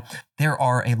providing? Now, there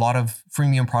are a lot of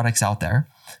freemium products out there,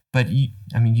 but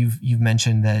you've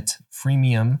mentioned that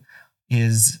freemium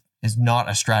is not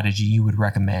a strategy you would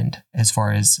recommend as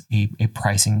far as a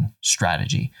pricing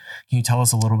strategy. Can you tell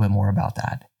us a little bit more about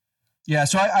that? Yeah,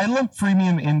 so I lump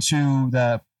freemium into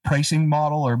the pricing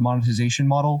model or monetization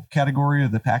model category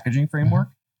of the packaging framework.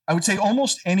 I would say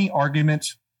almost any argument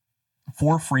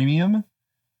for freemium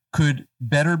could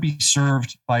better be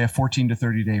served by a 14 to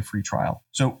 30 day free trial.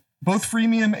 So both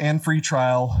freemium and free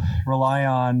trial rely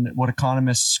on what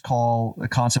economists call the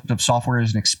concept of software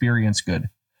as an experience good,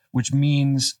 which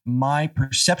means my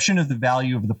perception of the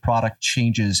value of the product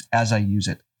changes as I use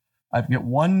it. I get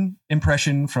one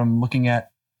impression from looking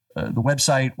at the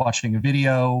website, watching a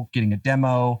video, getting a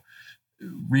demo,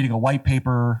 reading a white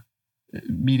paper,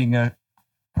 meeting a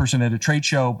person at a trade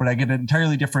show, but I get an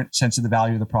entirely different sense of the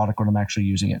value of the product when I'm actually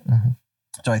using it. Mm-hmm.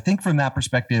 So I think from that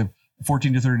perspective,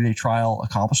 14 to 30 day trial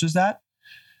accomplishes that.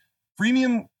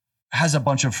 Freemium has a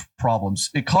bunch of problems.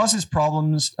 It causes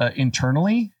problems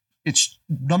internally. It's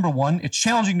number one, it's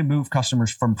challenging to move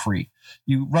customers from free.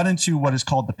 You run into what is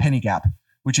called the penny gap,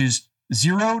 which is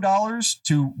 $0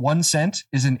 to 1 cent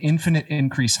is an infinite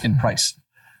increase in price.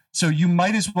 So you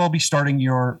might as well be starting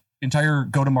your entire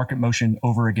go-to-market motion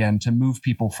over again to move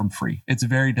people from free. It's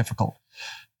very difficult.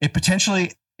 It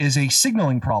potentially is a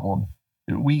signaling problem.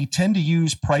 We tend to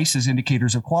use price as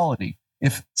indicators of quality.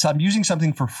 If I'm using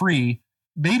something for free,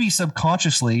 maybe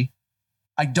subconsciously,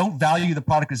 I don't value the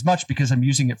product as much because I'm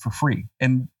using it for free.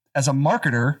 And as a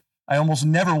marketer, I almost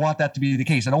never want that to be the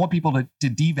case. I don't want people to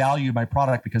devalue my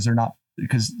product because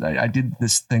I did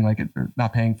this thing like they're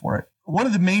not paying for it. One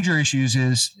of the major issues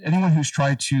is anyone who's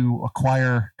tried to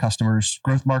acquire customers,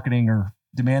 growth marketing or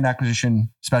demand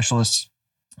acquisition specialists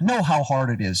know how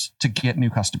hard it is to get new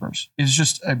customers. It's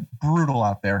just brutal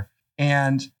out there.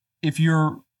 And if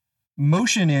your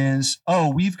motion is, oh,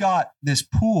 we've got this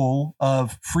pool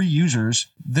of free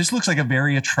users, this looks like a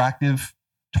very attractive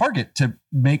target to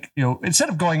make, instead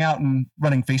of going out and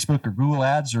running Facebook or Google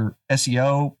ads or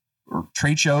SEO or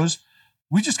trade shows,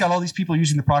 we just got all these people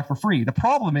using the product for free. The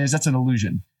problem is that's an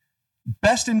illusion.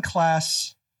 Best in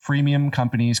class freemium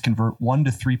companies convert 1%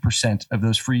 to 3% of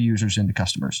those free users into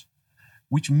customers,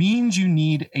 which means you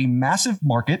need a massive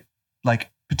market, like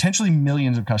potentially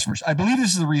millions of customers. I believe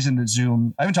this is the reason that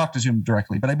Zoom, I haven't talked to Zoom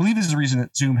directly, but I believe this is the reason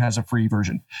that Zoom has a free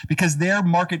version, because their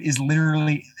market is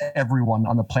literally everyone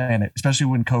on the planet, especially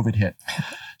when COVID hit.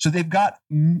 So they've got,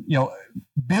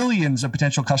 billions of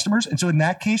potential customers. And so in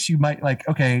that case, you might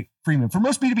freemium. For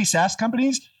most B2B SaaS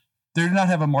companies, they do not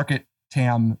have a market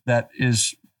TAM that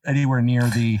is anywhere near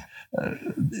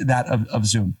that of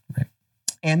Zoom. Right?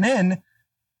 And then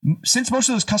since most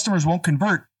of those customers won't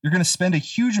convert, you're going to spend a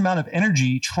huge amount of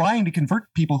energy trying to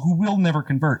convert people who will never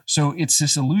convert. So it's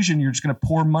this illusion. You're just going to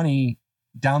pour money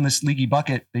down this leaky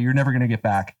bucket that you're never going to get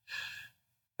back.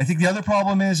 I think the other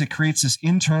problem is it creates this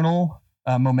internal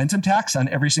momentum tax on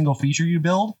every single feature you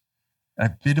build.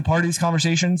 I've been a part of these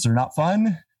conversations. They're not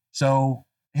fun. So,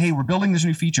 hey, we're building this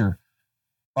new feature.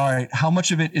 All right, how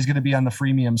much of it is going to be on the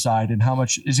freemium side, and how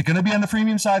much is it going to be on the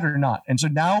freemium side or not? And so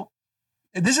now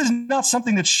this is not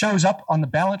something that shows up on the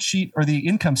balance sheet or the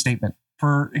income statement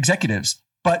for executives,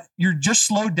 but you're just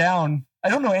slowed down. I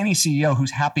don't know any CEO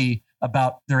who's happy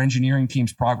about their engineering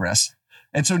team's progress.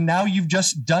 And so now you've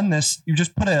just done this.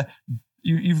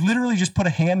 You've literally just put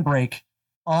a handbrake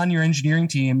on your engineering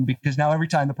team, because now every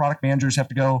time the product managers have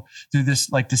to go through this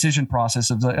decision process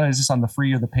of is this on the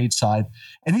free or the paid side?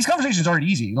 And these conversations aren't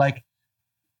easy.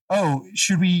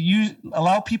 Should we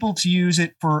allow people to use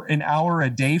it for an hour a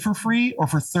day for free or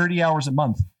for 30 hours a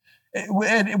month?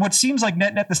 And what seems like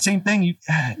net the same thing.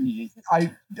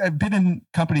 I've been in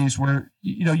companies where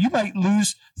you might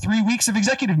lose 3 weeks of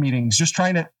executive meetings just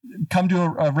trying to come to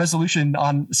a resolution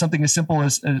on something as simple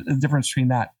as a difference between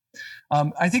that.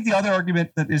 I think the other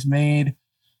argument that is made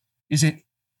is it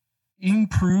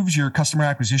improves your customer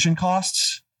acquisition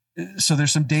costs. So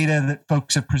there's some data that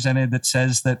folks have presented that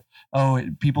says that,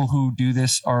 people who do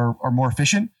this are more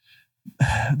efficient.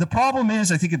 The problem is,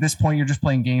 I think at this point, you're just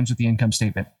playing games with the income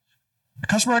statement. The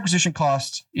customer acquisition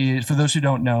cost is, for those who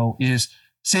don't know, is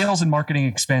sales and marketing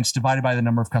expense divided by the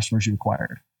number of customers you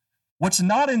acquired. What's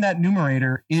not in that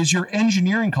numerator is your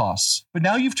engineering costs. But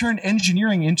now you've turned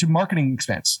engineering into marketing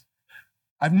expense.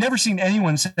 I've never seen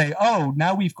anyone say, oh,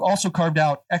 now we've also carved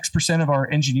out X% of our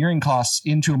engineering costs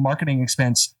into a marketing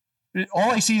expense. All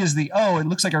I see is it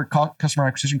looks like our customer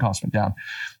acquisition costs went down.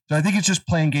 So I think it's just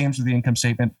playing games with the income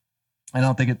statement. I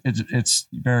don't think it's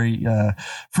very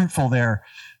fruitful there.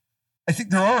 I think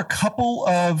there are a couple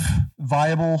of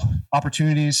viable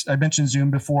opportunities. I mentioned Zoom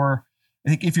before. I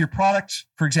think if your product,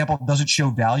 for example, doesn't show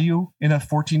value in a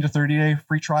 14 to 30 day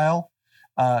free trial,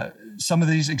 some of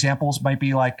these examples might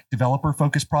be like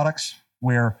developer-focused products,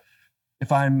 where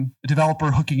if I'm a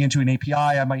developer hooking into an API,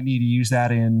 I might need to use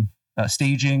that in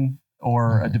staging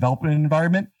or a development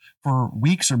environment for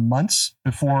weeks or months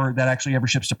before that actually ever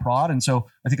ships to prod. And so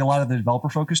I think a lot of the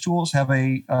developer-focused tools have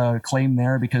a claim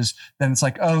there, because then it's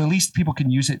like, oh, at least people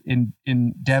can use it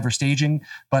in dev or staging,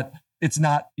 but it's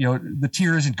not, the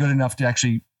tier isn't good enough to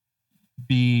actually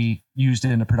be used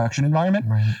in a production environment.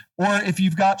 Right. Or if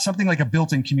you've got something like a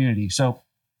built-in community. So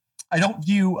I don't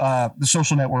view the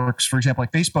social networks, for example,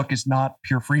 like Facebook is not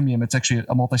pure freemium. It's actually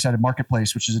a multi-sided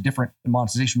marketplace, which is a different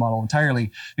monetization model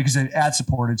entirely, because it's ad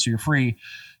supported, so you're free.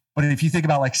 But if you think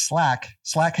about like Slack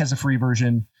has a free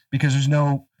version, because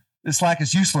Slack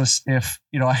is useless if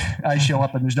I show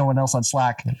up and there's no one else on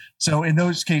Slack. So in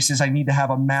those cases, I need to have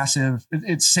a massive.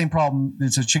 It's the same problem.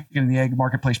 It's a chicken and the egg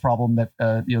marketplace problem that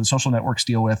the social networks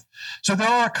deal with. So there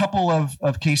are a couple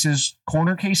of cases,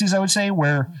 corner cases, I would say,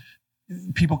 where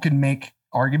people can make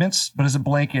arguments, but as a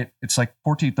blanket, it's like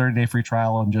 14, 30 day free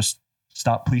trial and just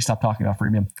stop. Please stop talking about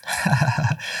freemium.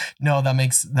 No, that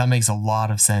makes a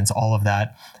lot of sense. All of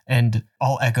that, and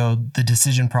I'll echo the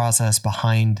decision process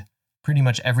behind pretty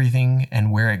much everything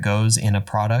and where it goes in a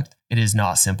product. It is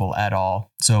not simple at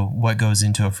all. So what goes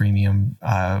into a freemium,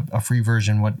 a free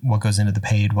version, what goes into the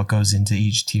paid, what goes into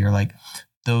each tier, like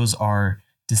those are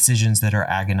decisions that are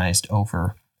agonized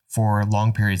over for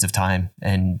long periods of time,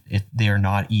 and they are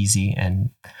not easy. And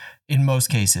in most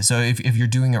cases, so if you're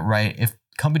doing it right, if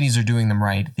companies are doing them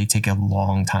right, they take a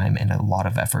long time and a lot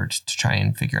of effort to try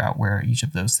and figure out where each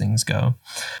of those things go.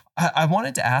 I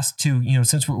wanted to ask too,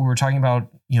 since we were talking about,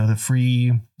 the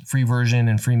free version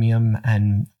and freemium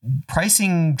and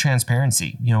pricing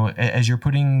transparency, as you're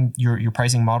putting your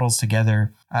pricing models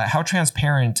together, how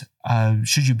transparent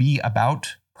should you be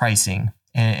about pricing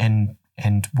and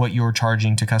what you're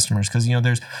charging to customers? Because,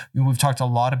 we've talked a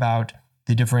lot about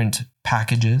the different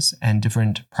packages and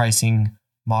different pricing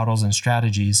models and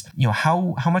strategies.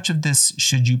 How much of this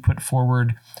should you put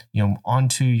forward,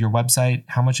 onto your website?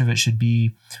 How much of it should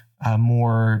be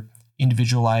more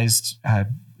individualized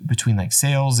between like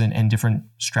sales and different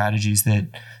strategies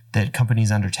that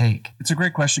companies undertake? It's a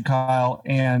great question, Kyle.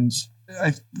 And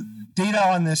data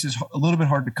on this is a little bit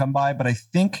hard to come by, but I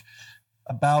think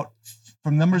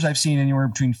from numbers I've seen, anywhere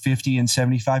between 50 and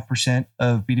 75%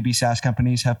 of B2B SaaS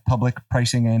companies have public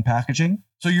pricing and packaging.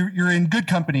 So you're in good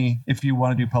company if you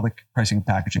want to do public pricing and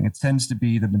packaging. It tends to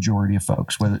be the majority of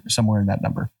folks, whether somewhere in that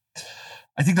number.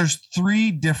 I think there's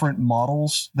 3 different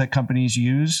models that companies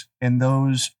use, and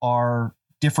those are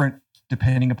different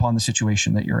depending upon the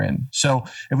situation that you're in. So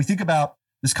if we think about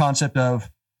this concept of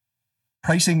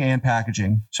pricing and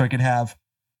packaging, so I could have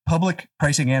public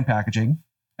pricing and packaging,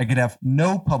 I could have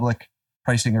no public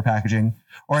pricing or packaging,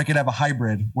 or I could have a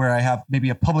hybrid where I have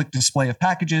maybe a public display of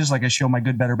packages, like I show my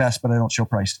good, better, best, but I don't show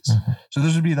prices. Mm-hmm. So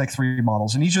those would be like 3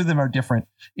 models, and each of them are different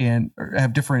or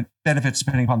have different benefits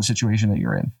depending upon the situation that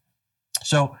you're in.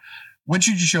 So when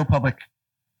should you show public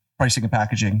pricing and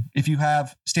packaging? If you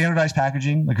have standardized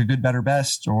packaging, like a good, better,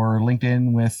 best, or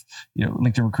LinkedIn with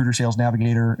LinkedIn Recruiter, Sales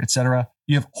Navigator, et cetera,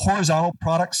 you have horizontal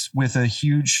products with a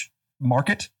huge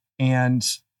market and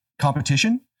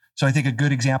competition. So I think a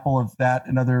good example of that,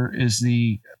 another is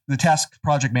the task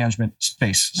project management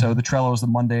space. So the Trellos, the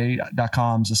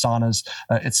Monday.coms, the Asanas,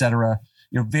 et cetera,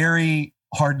 very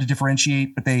hard to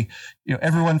differentiate, but they,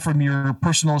 everyone from your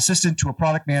personal assistant to a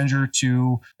product manager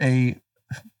to a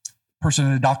person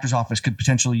in a doctor's office could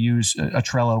potentially use a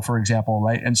Trello, for example,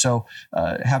 right? And so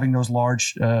having those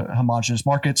large homogenous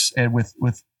markets and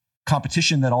with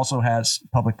competition that also has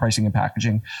public pricing and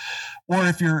packaging, or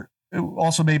if you're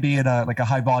also maybe in a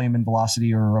high volume and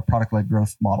velocity or a product-led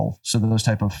growth model. So those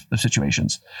type of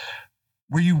situations.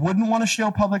 Where you wouldn't want to show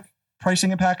public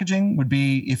pricing and packaging would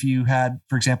be if you had,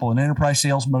 for example, an enterprise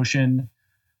sales motion,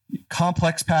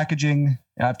 complex packaging.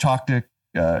 I've talked to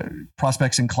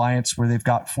prospects and clients where they've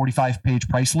got 45-page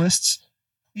price lists.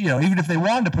 Even if they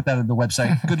wanted to put that on the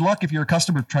website, good luck if you're a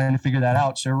customer trying to figure that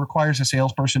out. So it requires a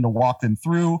salesperson to walk them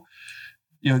through.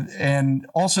 And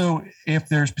also if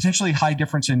there's potentially high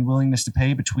difference in willingness to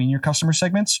pay between your customer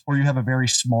segments, or you have a very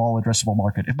small addressable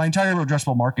market. If my entire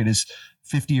addressable market is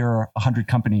 50 or 100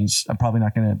 companies, I'm probably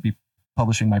not going to be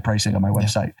publishing my pricing on my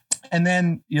website. Yeah. And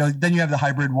then, then you have the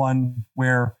hybrid one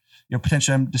where,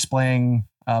 potentially I'm displaying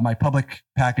my public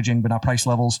packaging, but not price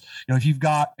levels. If you've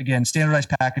got, again, standardized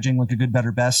packaging like a good,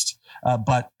 better, best,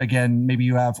 but again, maybe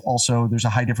you have also, there's a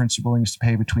high difference in willingness to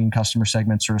pay between customer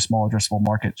segments or a small addressable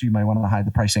market. So you might want to hide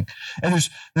the pricing. And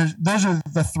those are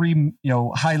the three,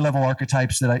 high level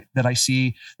archetypes that I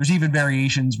see. There's even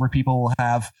variations where people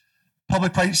have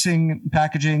public pricing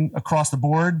packaging across the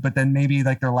board, but then maybe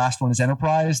like their last one is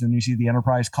enterprise. Then you see the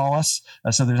enterprise call us.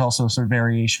 So there's also sort of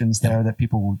variations there that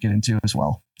people will get into as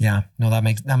well. Yeah, no, that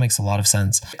makes a lot of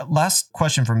sense. Last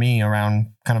question for me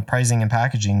around kind of pricing and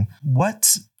packaging.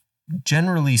 What,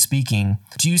 generally speaking,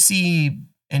 do you see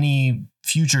any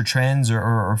future trends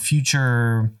or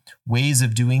future ways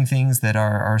of doing things that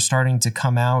are starting to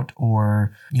come out,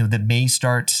 or that may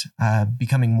start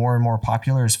becoming more and more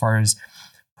popular as far as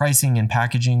pricing and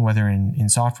packaging, whether in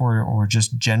software or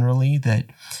just generally, that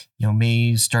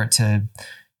may start to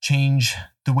change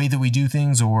the way that we do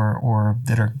things, or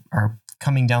that are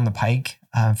coming down the pike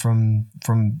from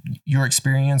your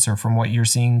experience or from what you're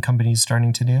seeing companies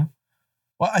starting to do?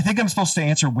 Well, I think I'm supposed to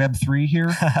answer Web3 here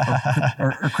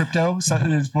or crypto. So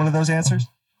it's one of those answers.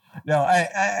 No,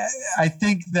 I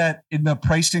think that in the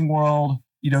pricing world,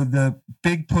 the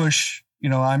big push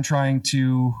I'm trying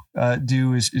to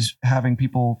do is having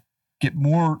people get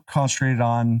more concentrated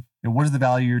on what is the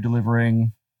value you're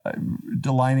delivering,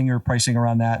 aligning your pricing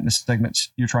around that and the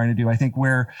segments you're trying to do. I think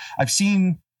where I've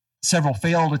seen several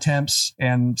failed attempts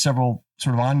and several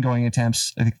sort of ongoing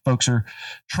attempts, I think folks are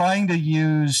trying to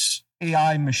use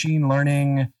AI machine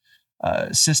learning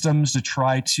systems to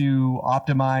try to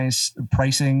optimize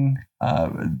pricing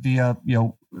via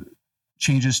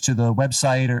changes to the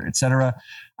website or et cetera.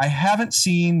 I haven't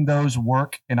seen those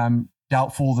work, and I'm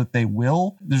doubtful that they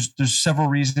will. There's several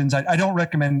reasons. I don't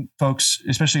recommend folks,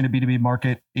 especially in a B2B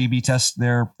market, A/B test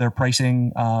their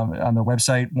pricing on their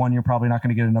website. One, you're probably not going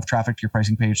to get enough traffic to your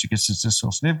pricing page to get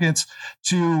statistical significance.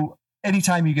 Two,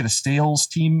 anytime you get a sales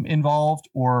team involved,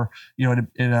 or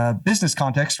in a business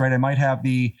context, right? I might have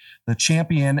the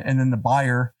champion and then the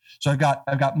buyer. So I've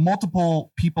got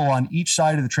multiple people on each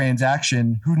side of the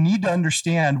transaction who need to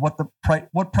understand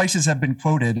what prices have been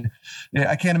quoted.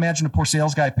 I can't imagine a poor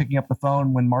sales guy picking up the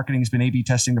phone when marketing's been A/B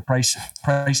testing the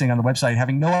pricing on the website,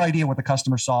 having no idea what the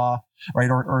customer saw, right?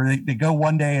 Or they go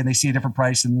one day and they see a different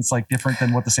price and it's like different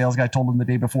than what the sales guy told them the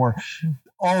day before.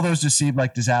 All of those just seem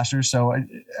like disasters. So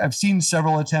I've seen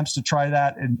several attempts to try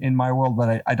that in my world,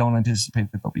 but I don't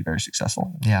anticipate that they'll be very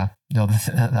successfal. Yeah, no,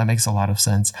 that makes a lot of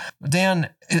sense.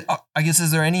 Dan, I guess, is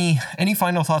there any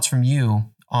final thoughts from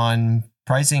you on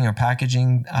pricing or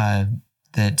packaging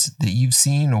that you've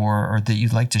seen or that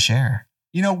you'd like to share?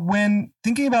 When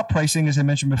thinking about pricing, as I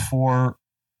mentioned before,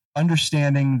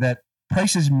 understanding that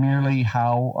price is merely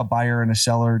how a buyer and a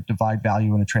seller divide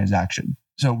value in a transaction.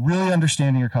 So really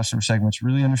understanding your customer segments,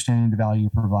 really understanding the value you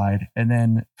provide. And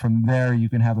then from there, you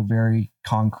can have a very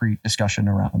concrete discussion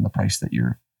around the price that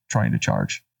you're trying to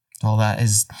charge. Well,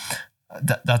 that's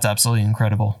absolutely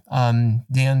incredible.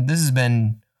 Dan, this has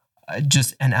been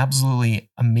just an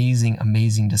absolutely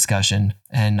amazing discussion.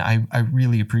 And I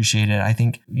really appreciate it. I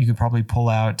think you could probably pull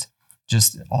out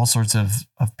just all sorts of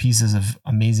pieces of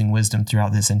amazing wisdom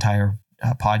throughout this entire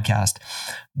podcast.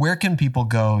 Where can people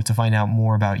go to find out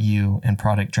more about you and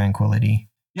Product Tranquility?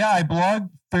 Yeah, I blog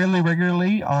fairly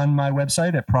regularly on my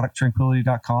website at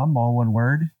producttranquility.com, all one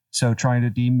word. So trying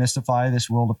to demystify this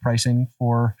world of pricing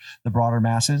for the broader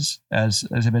masses. As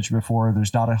I mentioned before,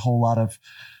 there's not a whole lot of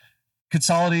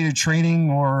consolidated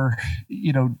training or,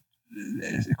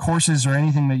 courses or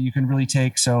anything that you can really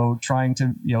take. So trying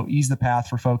to, ease the path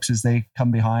for folks as they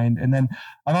come behind. And then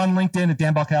I'm on LinkedIn at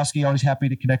Dan Balkowski. Always happy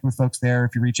to connect with folks there.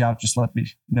 If you reach out, just let me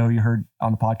know you heard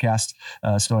on the podcast.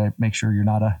 So I make sure you're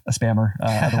not a spammer.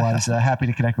 Otherwise, happy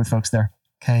to connect with folks there.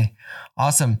 Okay.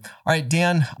 Awesome. All right,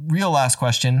 Dan, real last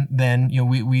question. Then,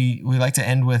 we like to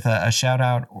end with a shout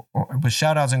out or with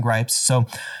shout outs and gripes. So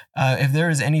if there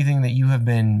is anything that you have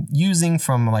been using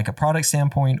from like a product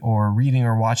standpoint or reading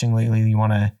or watching lately, you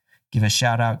want to give a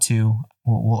shout out to,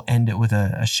 we'll end it with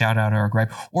a shout out or a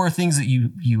gripe, or things that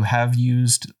you have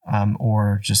used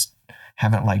or just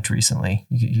haven't liked recently.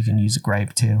 You can use a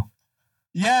gripe too.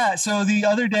 Yeah. So the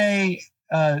other day,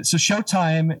 so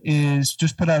Showtime is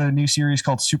just put out a new series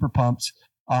called Super Pumped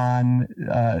on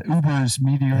Uber's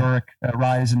meteoric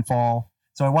rise and fall.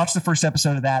 It's So I watched the first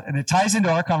episode of that, and it ties into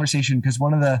our conversation because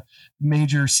one of the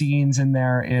major scenes in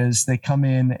there is they come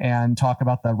in and talk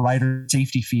about the rider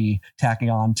safety fee tacking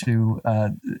on to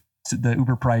the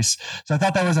Uber price. So I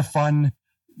thought that was a fun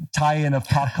tie-in of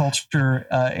pop culture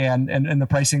and the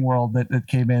pricing world that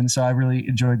came in. So I really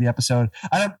enjoyed the episode.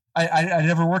 I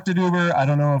never worked at Uber. I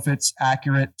don't know if it's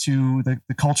accurate to the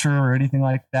culture or anything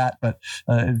like that, but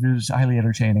it was highly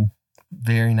entertaining.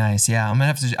 Very nice. Yeah, I'm gonna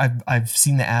have to. I've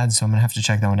seen the ads, so I'm gonna have to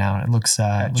check that one out. It looks.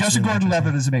 Joseph really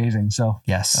Gordon-Levitt is amazing. So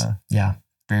yes, yeah,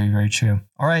 very, very true.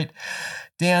 All right,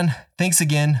 Dan, thanks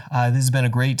again. This has been a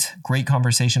great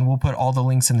conversation. We'll put all the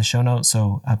links in the show notes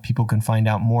so people can find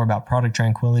out more about Product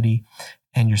Tranquility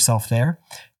and yourself there.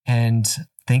 And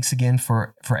thanks again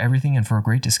for everything and for a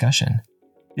great discussion.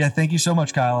 Yeah, thank you so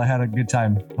much, Kyle. I had a good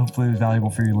time. Hopefully it was valuable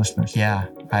for your listeners. Yeah,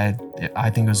 I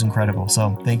think it was incredible.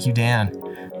 So thank you, Dan.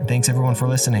 And thanks everyone for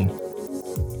listening.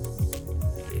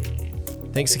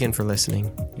 Thanks again for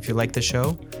listening. If you like the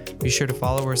show, be sure to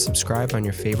follow or subscribe on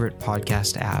your favorite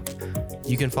podcast app.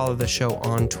 You can follow the show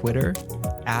on Twitter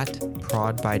at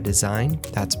ProdByDesign.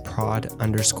 That's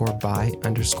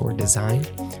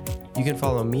prod_by_design. You can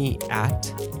follow me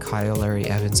at Kyle Larry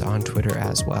Evans on Twitter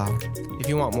as well. If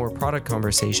you want more product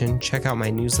conversation, check out my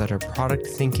newsletter, Product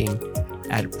Thinking,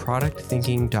 at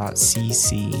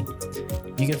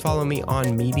productthinking.cc. You can follow me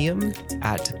on Medium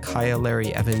at Kyle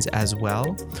Larry Evans as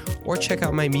well, or check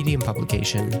out my Medium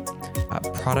publication,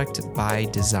 Product by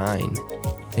Design.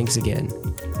 Thanks again.